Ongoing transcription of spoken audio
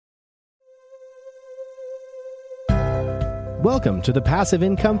Welcome to the Passive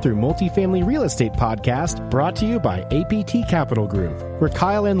Income Through Multifamily Real Estate podcast, brought to you by APT Capital Group, where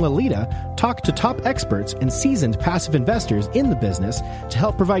Kyle and Lolita talk to top experts and seasoned passive investors in the business to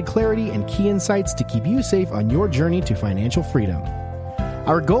help provide clarity and key insights to keep you safe on your journey to financial freedom.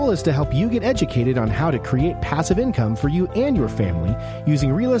 Our goal is to help you get educated on how to create passive income for you and your family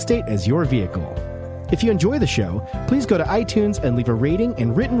using real estate as your vehicle. If you enjoy the show, please go to iTunes and leave a rating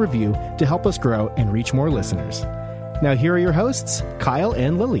and written review to help us grow and reach more listeners. Now here are your hosts, Kyle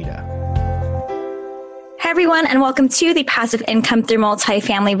and Lolita. Hey everyone, and welcome to the Passive Income Through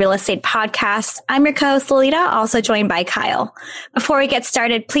Multifamily Real Estate podcast. I'm your co-host Lolita, also joined by Kyle. Before we get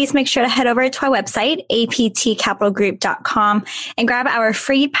started, please make sure to head over to our website, aptcapitalgroup.com, and grab our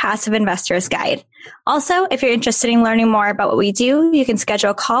free Passive Investors Guide. Also, if you're interested in learning more about what we do, you can schedule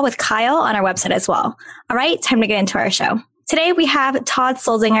a call with Kyle on our website as well. All right, time to get into our show. Today we have Todd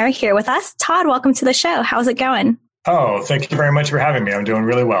Solzinger here with us. Todd, welcome to the show. How's it going? Oh, thank you very much for having me. I'm doing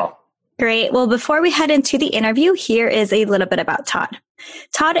really well. Great. Well, before we head into the interview, here is a little bit about Todd.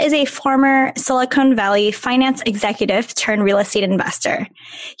 Todd is a former Silicon Valley finance executive turned real estate investor.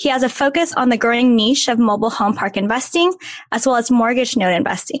 He has a focus on the growing niche of mobile home park investing, as well as mortgage note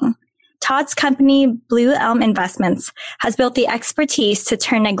investing. Todd's company, Blue Elm Investments, has built the expertise to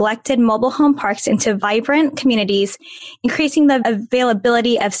turn neglected mobile home parks into vibrant communities, increasing the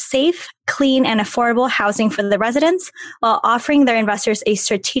availability of safe, clean, and affordable housing for the residents, while offering their investors a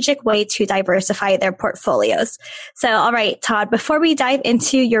strategic way to diversify their portfolios. So, all right, Todd, before we dive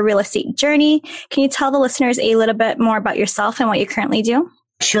into your real estate journey, can you tell the listeners a little bit more about yourself and what you currently do?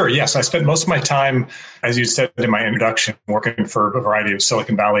 Sure. Yes. I spent most of my time, as you said in my introduction, working for a variety of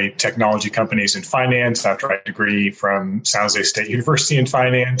Silicon Valley technology companies in finance after I had a degree from San Jose State University in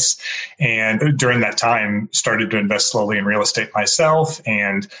finance. And during that time, started to invest slowly in real estate myself.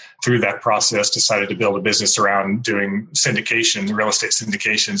 And through that process, decided to build a business around doing syndication, real estate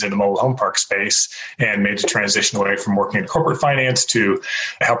syndications in the mobile home park space, and made the transition away from working in corporate finance to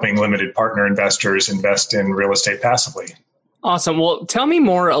helping limited partner investors invest in real estate passively. Awesome. Well, tell me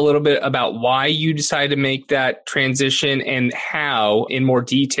a little bit about why you decided to make that transition and how, in more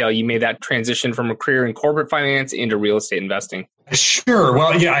detail, you made that transition from a career in corporate finance into real estate investing. Sure.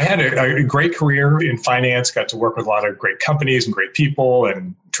 Well, yeah, I had a great career in finance, got to work with a lot of great companies and great people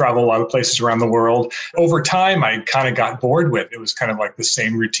and travel a lot of places around the world. Over time, I kind of got bored with it. It was kind of like the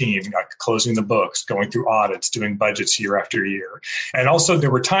same routine, like closing the books, going through audits, doing budgets year after year. And also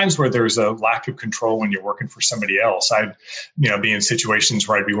there were times where there was a lack of control when you're working for somebody else. I'd, be in situations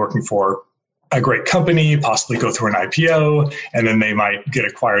where I'd be working for a great company, possibly go through an IPO, and then they might get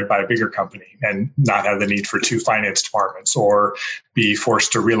acquired by a bigger company and not have the need for two finance departments, or be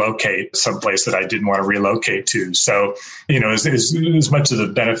forced to relocate someplace that I didn't want to relocate to. So, as much of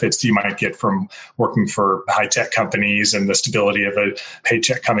the benefits you might get from working for high-tech companies and the stability of a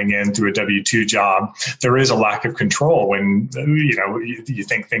paycheck coming in through a W-2 job, there is a lack of control when, you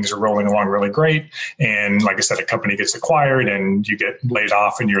think things are rolling along really great. And like I said, a company gets acquired and you get laid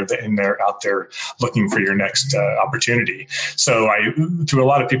off and you're out there looking for your next opportunity. So through a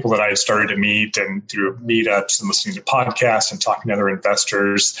lot of people that I had started to meet and through meetups and listening to podcasts and talking to other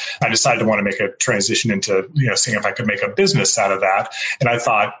investors, I decided to want to make a transition into, seeing if I could make a business out of that. And I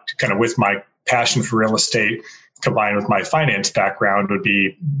thought, kind of with my passion for real estate, combined with my finance background, would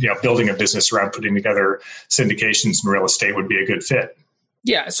be, building a business around putting together syndications in real estate would be a good fit.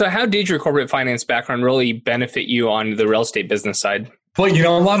 Yeah. So how did your corporate finance background really benefit you on the real estate business side? Well,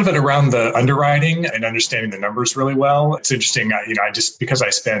 a lot of it around the underwriting and understanding the numbers really well. It's interesting, because I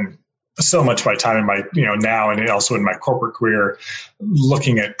spend so much of my time in my, now and also in my corporate career,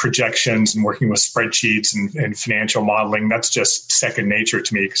 looking at projections and working with spreadsheets and financial modeling. That's just second nature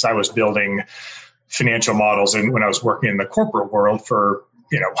to me because I was building financial models and when I was working in the corporate world for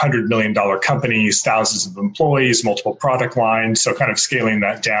 $100 million companies, thousands of employees, multiple product lines. So kind of scaling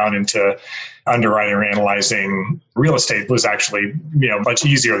that down into underwriting or analyzing real estate was actually, much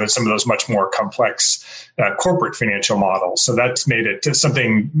easier than some of those much more complex corporate financial models. So that's made it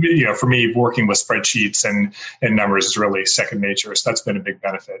something, for me, working with spreadsheets and numbers is really second nature. So that's been a big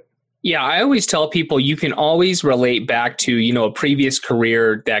benefit. Yeah, I always tell people you can always relate back to, a previous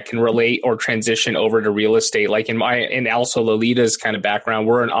career that can relate or transition over to real estate. Like in also Lolita's kind of background,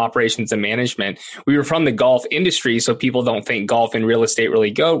 we're in operations and management. We were from the golf industry, so people don't think golf and real estate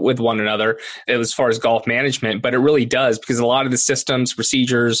really go with one another as far as golf management, but it really does because a lot of the systems,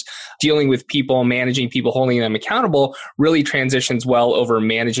 procedures, dealing with people, managing people, holding them accountable really transitions well over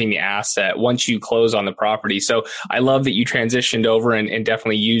managing the asset once you close on the property. So I love that you transitioned over and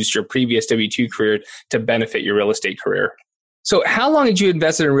definitely used your previous W-2 career to benefit your real estate career. So how long had you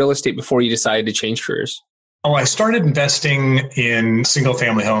invested in real estate before you decided to change careers? Oh, I started investing in single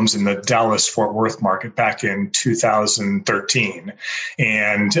family homes in the Dallas-Fort Worth market back in 2013.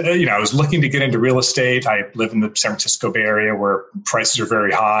 And, I was looking to get into real estate. I live in the San Francisco Bay Area where prices are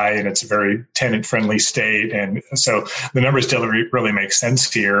very high and it's a very tenant-friendly state. And so the numbers didn't really make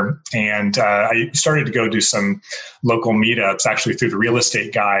sense here. And I started to go do some local meetups, actually through the real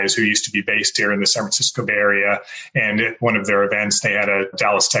estate guys who used to be based here in the San Francisco Bay Area. And at one of their events, they had a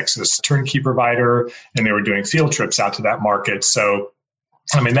Dallas, Texas turnkey provider, and they were doing field trips out to that market. So,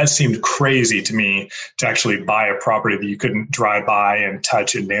 that seemed crazy to me to actually buy a property that you couldn't drive by and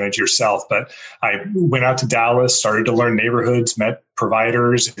touch and manage yourself. But I went out to Dallas, started to learn neighborhoods, met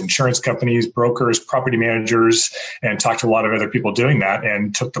providers, insurance companies, brokers, property managers, and talked to a lot of other people doing that,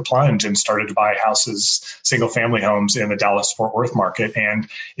 and took the plunge and started to buy houses, single family homes in the Dallas-Fort Worth market. And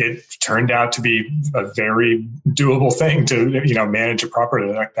it turned out to be a very doable thing to, manage a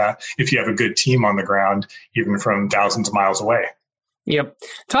property like that if you have a good team on the ground, even from thousands of miles away. Yep.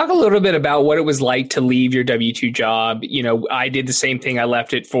 Talk a little bit about what it was like to leave your W-2 job. I did the same thing. I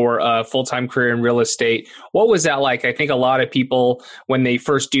left it for a full-time career in real estate. What was that like? I think a lot of people, when they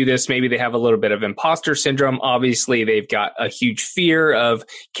first do this, maybe they have a little bit of imposter syndrome. Obviously, they've got a huge fear of,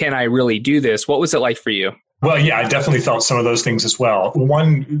 can I really do this? What was it like for you? Well, yeah, I definitely felt some of those things as well.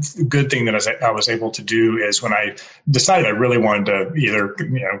 One good thing that I was able to do is when I decided I really wanted to either,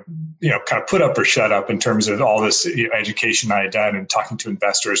 kind of put up or shut up in terms of all this education I had done and talking to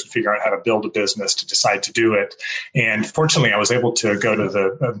investors and figuring out how to build a business, to decide to do it. And fortunately, I was able to go to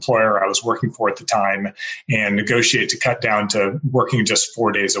the employer I was working for at the time and negotiate to cut down to working just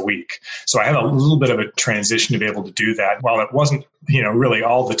 4 days a week. So I had a little bit of a transition to be able to do that. While it wasn't, really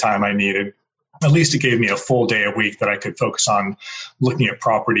all the time I needed, at least it gave me a full day a week that I could focus on looking at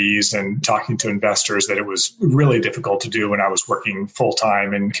properties and talking to investors that it was really difficult to do when I was working full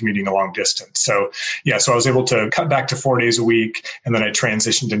time and commuting a long distance. So I was able to cut back to 4 days a week. And then I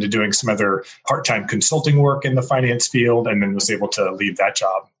transitioned into doing some other part-time consulting work in the finance field, and then was able to leave that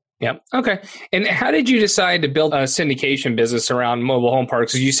job. Yeah. Okay. And how did you decide to build a syndication business around mobile home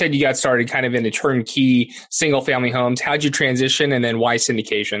parks? Because you said you got started kind of in the turnkey single family homes. How'd you transition, and then why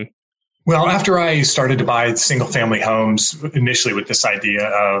syndication? Well, after I started to buy single family homes, initially with this idea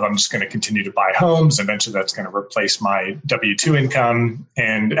of I'm just going to continue to buy homes, eventually that's going to replace my W-2 income.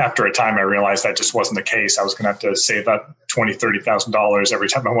 And after a time, I realized that just wasn't the case. I was going to have to save up $20,000, $30,000 every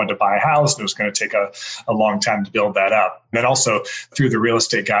time I wanted to buy a house. And it was going to take a long time to build that up. And then also through the real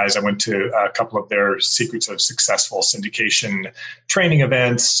estate guys, I went to a couple of their Secrets of Successful Syndication training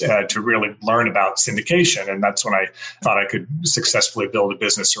events to really learn about syndication. And that's when I thought I could successfully build a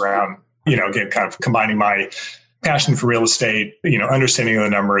business around, again, kind of combining my passion for real estate, understanding the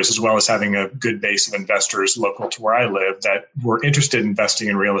numbers, as well as having a good base of investors local to where I live that were interested in investing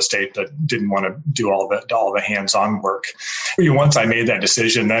in real estate but didn't want to do all the hands-on work. Once I made that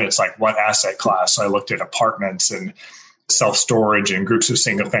decision, then it's like, what asset class? So I looked at apartments and self-storage and groups of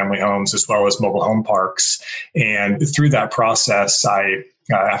single-family homes, as well as mobile home parks. And through that process,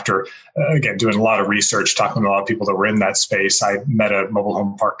 after, again, doing a lot of research, talking to a lot of people that were in that space, I met a mobile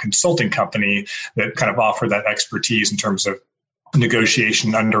home park consulting company that kind of offered that expertise in terms of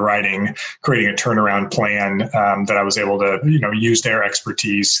negotiation, underwriting, creating a turnaround plan that I was able to, use their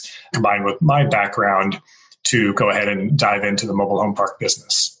expertise combined with my background to go ahead and dive into the mobile home park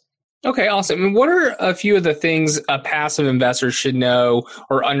business. Okay, awesome. And what are a few of the things a passive investor should know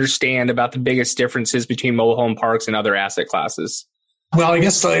or understand about the biggest differences between mobile home parks and other asset classes? Well, I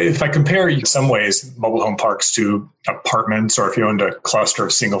guess if I compare in some ways mobile home parks to apartments, or if you owned a cluster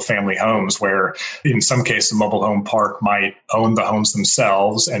of single family homes, where in some cases a mobile home park might own the homes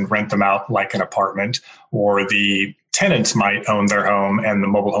themselves and rent them out like an apartment, or the tenants might own their home and the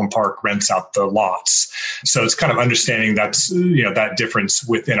mobile home park rents out the lots. So it's kind of understanding that's, that difference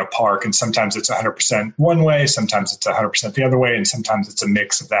within a park. And sometimes it's 100% one way, sometimes it's 100% the other way, and sometimes it's a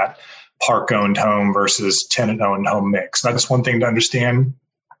mix of that park-owned home versus tenant-owned home mix. That's one thing to understand.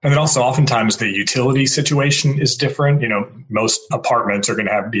 And then also oftentimes the utility situation is different. Most apartments are going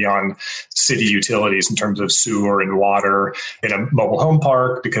to be on city utilities in terms of sewer and water. In a mobile home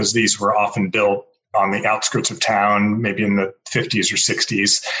park, because these were often built on the outskirts of town, maybe in the 50s or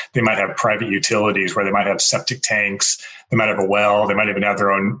 60s, they might have private utilities where they might have septic tanks, they might have a well, they might even have their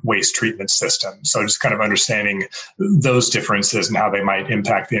own waste treatment system. So just kind of understanding those differences and how they might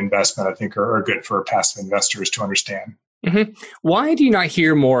impact the investment, I think are good for passive investors to understand. Mm-hmm. Why do you not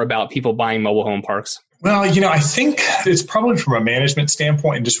hear more about people buying mobile home parks? Well, I think it's probably from a management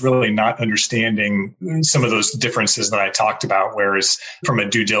standpoint and just really not understanding some of those differences that I talked about. Whereas from a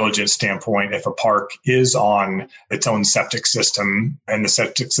due diligence standpoint, if a park is on its own septic system and the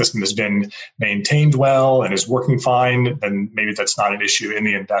septic system has been maintained well and is working fine, then maybe that's not an issue in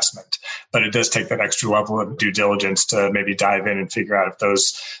the investment. But it does take that extra level of due diligence to maybe dive in and figure out if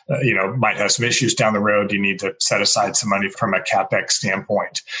those, might have some issues down the road. You need to set aside some money from a CapEx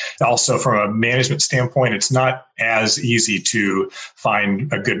standpoint. Also, from a management standpoint, it's not as easy to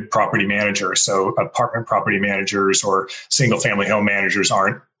find a good property manager. So apartment property managers or single family home managers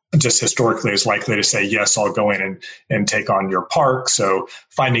aren't just historically as likely to say, yes, I'll go in and take on your park. So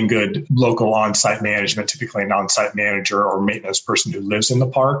finding good local on-site management, typically an on-site manager or maintenance person who lives in the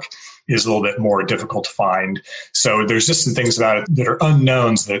park, is a little bit more difficult to find. So there's just some things about it that are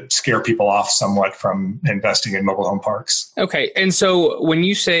unknowns that scare people off somewhat from investing in mobile home parks. Okay. And so when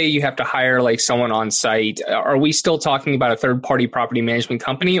you say you have to hire like someone on site, are we still talking about a third-party property management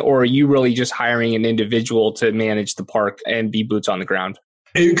company, or are you really just hiring an individual to manage the park and be boots on the ground?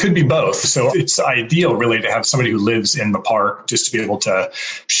 It could be both. So it's ideal really to have somebody who lives in the park just to be able to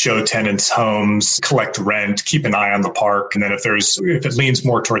show tenants homes, collect rent, keep an eye on the park. And then if it leans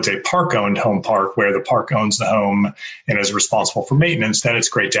more towards a park-owned home park where the park owns the home and is responsible for maintenance, then it's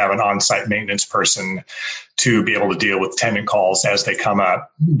great to have an on-site maintenance person to be able to deal with tenant calls as they come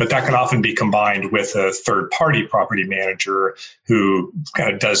up. But that can often be combined with a third-party property manager who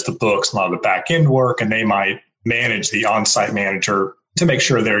kind of does the books, a lot of the back-end work, and they might manage the on-site manager to make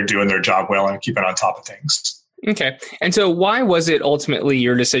sure they're doing their job well and keeping on top of things. Okay. And so why was it ultimately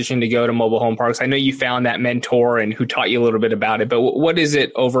your decision to go to mobile home parks? I know you found that mentor and who taught you a little bit about it, but what is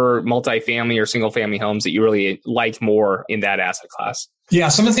it over multifamily or single family homes that you really like more in that asset class? Yeah,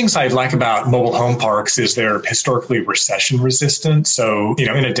 some of the things I like about mobile home parks is they're historically recession resistant. So, in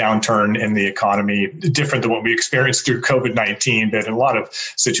a downturn in the economy, different than what we experienced through COVID-19, but in a lot of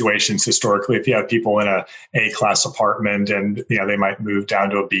situations historically, if you have people in a A-class apartment and, they might move down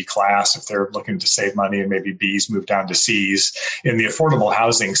to a B-class if they're looking to save money, and maybe Bs move down to Cs. In the affordable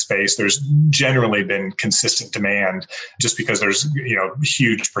housing space, there's generally been consistent demand just because there's,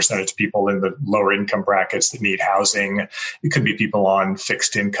 huge percentage of people in the lower income brackets that need housing. It could be people on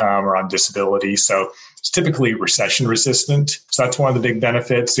fixed income or on disability. So it's typically recession resistant. So that's one of the big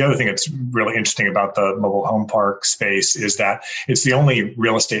benefits. The other thing that's really interesting about the mobile home park space is that it's the only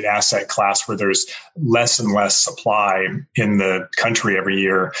real estate asset class where there's less and less supply in the country every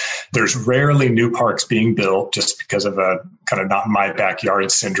year. There's rarely new parks being built just because of a kind of not in my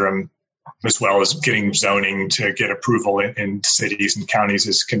backyard syndrome, as well as getting zoning to get approval in cities and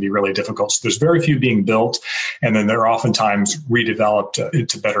counties can be really difficult. So there's very few being built, and then they're oftentimes redeveloped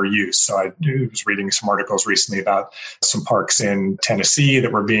into better use. So I was reading some articles recently about some parks in Tennessee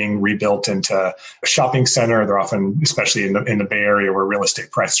that were being rebuilt into a shopping center. They're often, especially in the Bay Area where real estate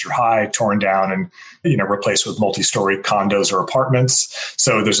prices are high, torn down and replaced with multi-story condos or apartments.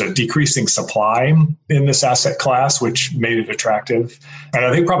 So there's a decreasing supply in this asset class, which made it attractive. And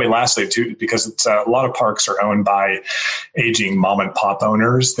I think probably lastly, too, because it's a lot of parks are owned by aging mom and pop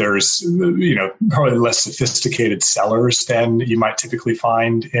owners. There's, probably less sophisticated sellers than you might typically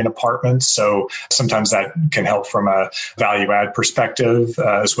find in apartments. So sometimes that can help from a value add perspective,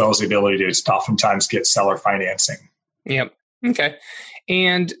 as well as the ability to oftentimes get seller financing. Yep. Okay.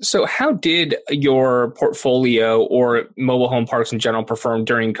 And so how did your portfolio or mobile home parks in general perform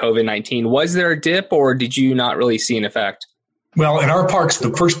during COVID-19? Was there a dip, or did you not really see an effect? Well, in our parks,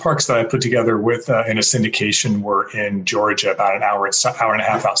 the first parks that I put together with in a syndication were in Georgia, about an hour and a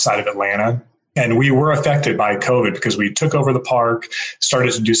half outside of Atlanta. And we were affected by COVID because we took over the park,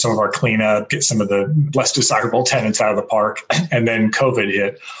 started to do some of our cleanup, get some of the less desirable tenants out of the park. And then COVID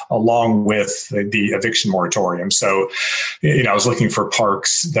hit along with the eviction moratorium. So, I was looking for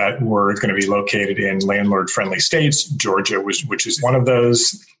parks that were going to be located in landlord-friendly states. Georgia, which is one of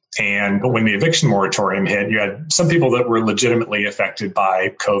those. But when the eviction moratorium hit, you had some people that were legitimately affected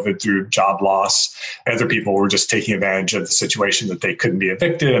by COVID through job loss. Other people were just taking advantage of the situation that they couldn't be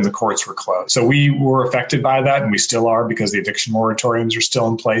evicted and the courts were closed. So we were affected by that, and we still are because the eviction moratoriums are still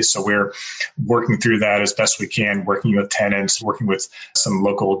in place. So we're working through that as best we can, working with tenants, working with some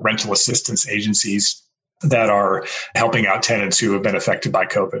local rental assistance agencies that are helping out tenants who have been affected by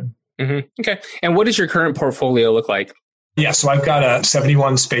COVID. Mm-hmm. Okay. And what does your current portfolio look like? Yeah, so I've got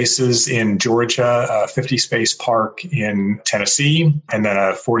 71 spaces in Georgia, a 50-space park in Tennessee, and then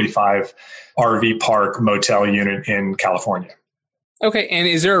a 45 RV park motel unit in California. Okay, and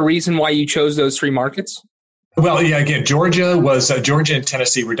is there a reason why you chose those three markets? Well, yeah, again, Georgia and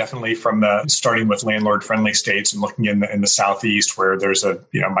Tennessee were definitely from starting with landlord-friendly states and looking in the southeast where there's a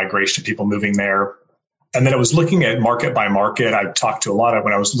migration of people moving there. And then I was looking at market by market. I talked to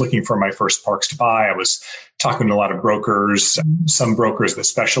when I was looking for my first parks to buy, I was talking to a lot of brokers, some brokers that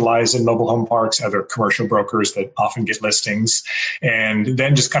specialize in mobile home parks, other commercial brokers that often get listings. And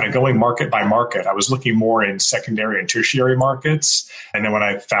then just kind of going market by market. I was looking more in secondary and tertiary markets. And then when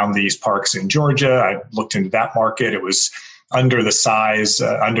I found these parks in Georgia, I looked into that market. It was under the size,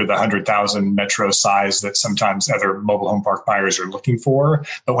 under the 100,000 metro size that sometimes other mobile home park buyers are looking for.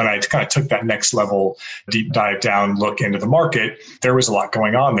 But when I kind of took that next level, deep dive down look into the market, there was a lot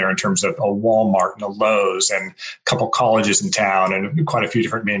going on there in terms of a Walmart and a Lowe's and a couple colleges in town and quite a few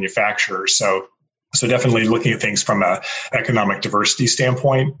different manufacturers. So definitely looking at things from an economic diversity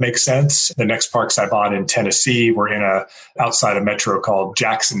standpoint makes sense. The next parks I bought in Tennessee were outside a metro called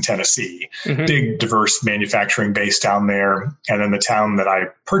Jackson, Tennessee. Mm-hmm. Big, diverse manufacturing base down there. And then the town that I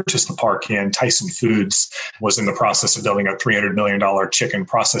purchased the park in, Tyson Foods, was in the process of building a $300 million chicken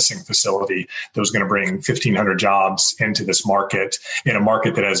processing facility that was going to bring 1,500 jobs into this market, in a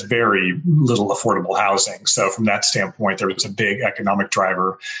market that has very little affordable housing. So from that standpoint, there was a big economic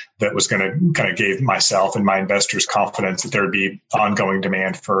driver that was going to kind of give myself and my investors confidence that there would be ongoing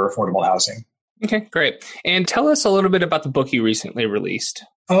demand for affordable housing. Okay, great. And tell us a little bit about the book you recently released.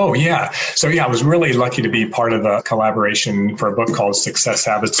 Oh, yeah. So, I was really lucky to be part of a collaboration for a book called Success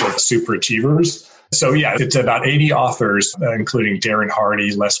Habits of Superachievers. So, it's about 80 authors, including Darren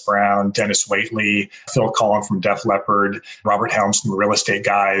Hardy, Les Brown, Dennis Waitley, Phil Collin from Def Leppard, Robert Helms from Real Estate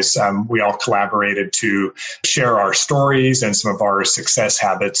Guys. We all collaborated to share our stories and some of our success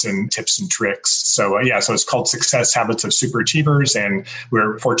habits and tips and tricks. So, so it's called Success Habits of Superachievers. And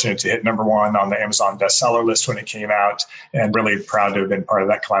we're fortunate to hit number 1 on the Amazon bestseller list when it came out, and really proud to have been part of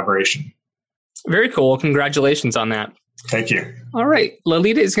that collaboration. Very cool. Congratulations on that. Thank you. All right.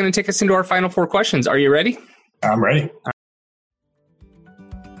 Lolita is going to take us into our final 4 questions. Are you ready? I'm ready.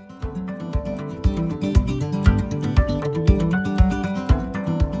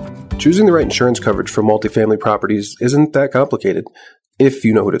 Choosing the right insurance coverage for multifamily properties isn't that complicated if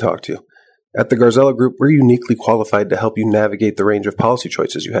you know who to talk to. At the Garzella Group, we're uniquely qualified to help you navigate the range of policy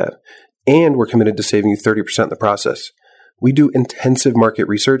choices you have, and we're committed to saving you 30% in the process. We do intensive market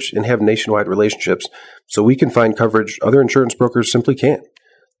research and have nationwide relationships, so we can find coverage other insurance brokers simply can't.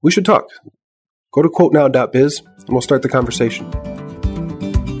 We should talk. Go to quotenow.biz and we'll start the conversation.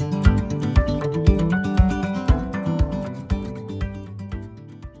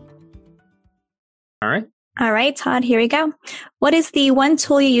 All right, Todd, here we go. What is the one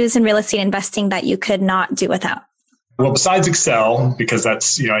tool you use in real estate investing that you could not do without? Well, besides Excel, because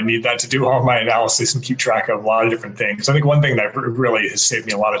that's, I need that to do all my analysis and keep track of a lot of different things. I think one thing that really has saved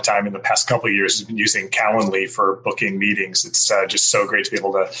me a lot of time in the past couple of years has been using Calendly for booking meetings. It's just so great to be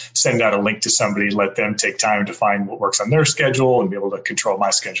able to send out a link to somebody, let them take time to find what works on their schedule and be able to control my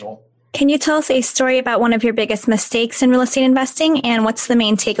schedule. Can you tell us a story about one of your biggest mistakes in real estate investing, and what's the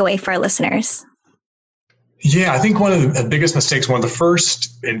main takeaway for our listeners? Yeah, I think one of the biggest mistakes, one of the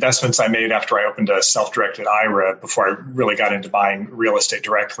first investments I made after I opened a self-directed IRA, before I really got into buying real estate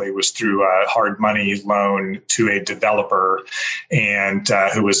directly, was through a hard money loan to a developer and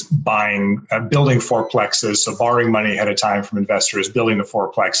who was building fourplexes, so borrowing money ahead of time from investors, building the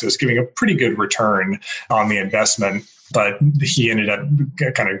fourplexes, giving a pretty good return on the investment. But he ended up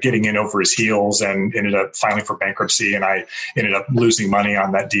kind of getting in over his heels and ended up filing for bankruptcy. And I ended up losing money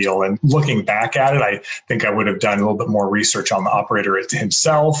on that deal. And looking back at it, I think I would have done a little bit more research on the operator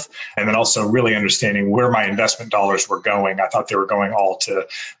himself, and then also really understanding where my investment dollars were going. I thought they were going all to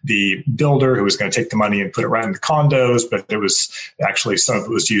the builder who was going to take the money and put it right in the condos. But it was actually, some of it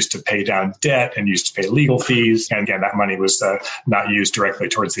was used to pay down debt and used to pay legal fees. And again, that money was not used directly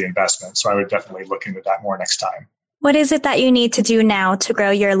towards the investment. So I would definitely look into that more next time. What is it that you need to do now to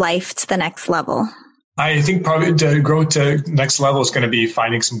grow your life to the next level? I think probably to grow to next level is going to be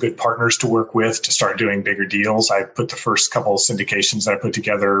finding some good partners to work with to start doing bigger deals. I put the first couple of syndications that I put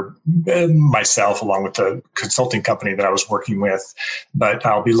together myself along with the consulting company that I was working with. But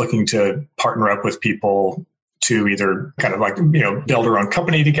I'll be looking to partner up with people to either kind of like, build our own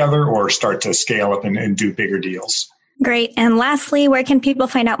company together or start to scale up and do bigger deals. Great. And lastly, where can people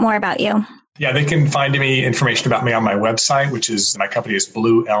find out more about you? Yeah, they can find information about me on my website, which is, my company is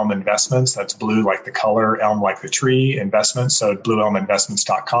Blue Elm Investments. That's blue like the color, elm like the tree, investments. So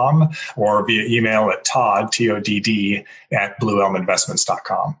blueelminvestments.com, or via email at Todd, TODD, at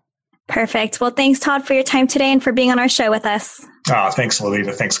blueelminvestments.com. Perfect. Well, thanks, Todd, for your time today and for being on our show with us. Thanks,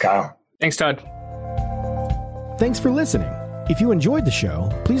 Lolita. Thanks, Kyle. Thanks, Todd. Thanks for listening. If you enjoyed the show,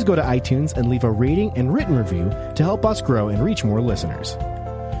 please go to iTunes and leave a rating and written review to help us grow and reach more listeners.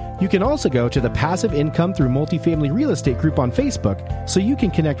 You can also go to the Passive Income Through Multifamily Real Estate group on Facebook so you can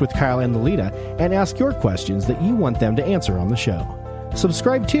connect with Kyle and Lolita and ask your questions that you want them to answer on the show.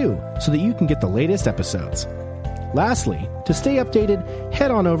 Subscribe too so that you can get the latest episodes. Lastly, to stay updated, head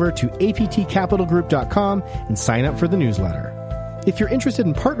on over to aptcapitalgroup.com and sign up for the newsletter. If you're interested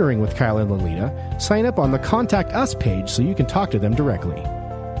in partnering with Kyle and Lolita, sign up on the Contact Us page so you can talk to them directly.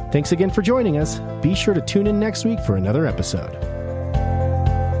 Thanks again for joining us. Be sure to tune in next week for another episode.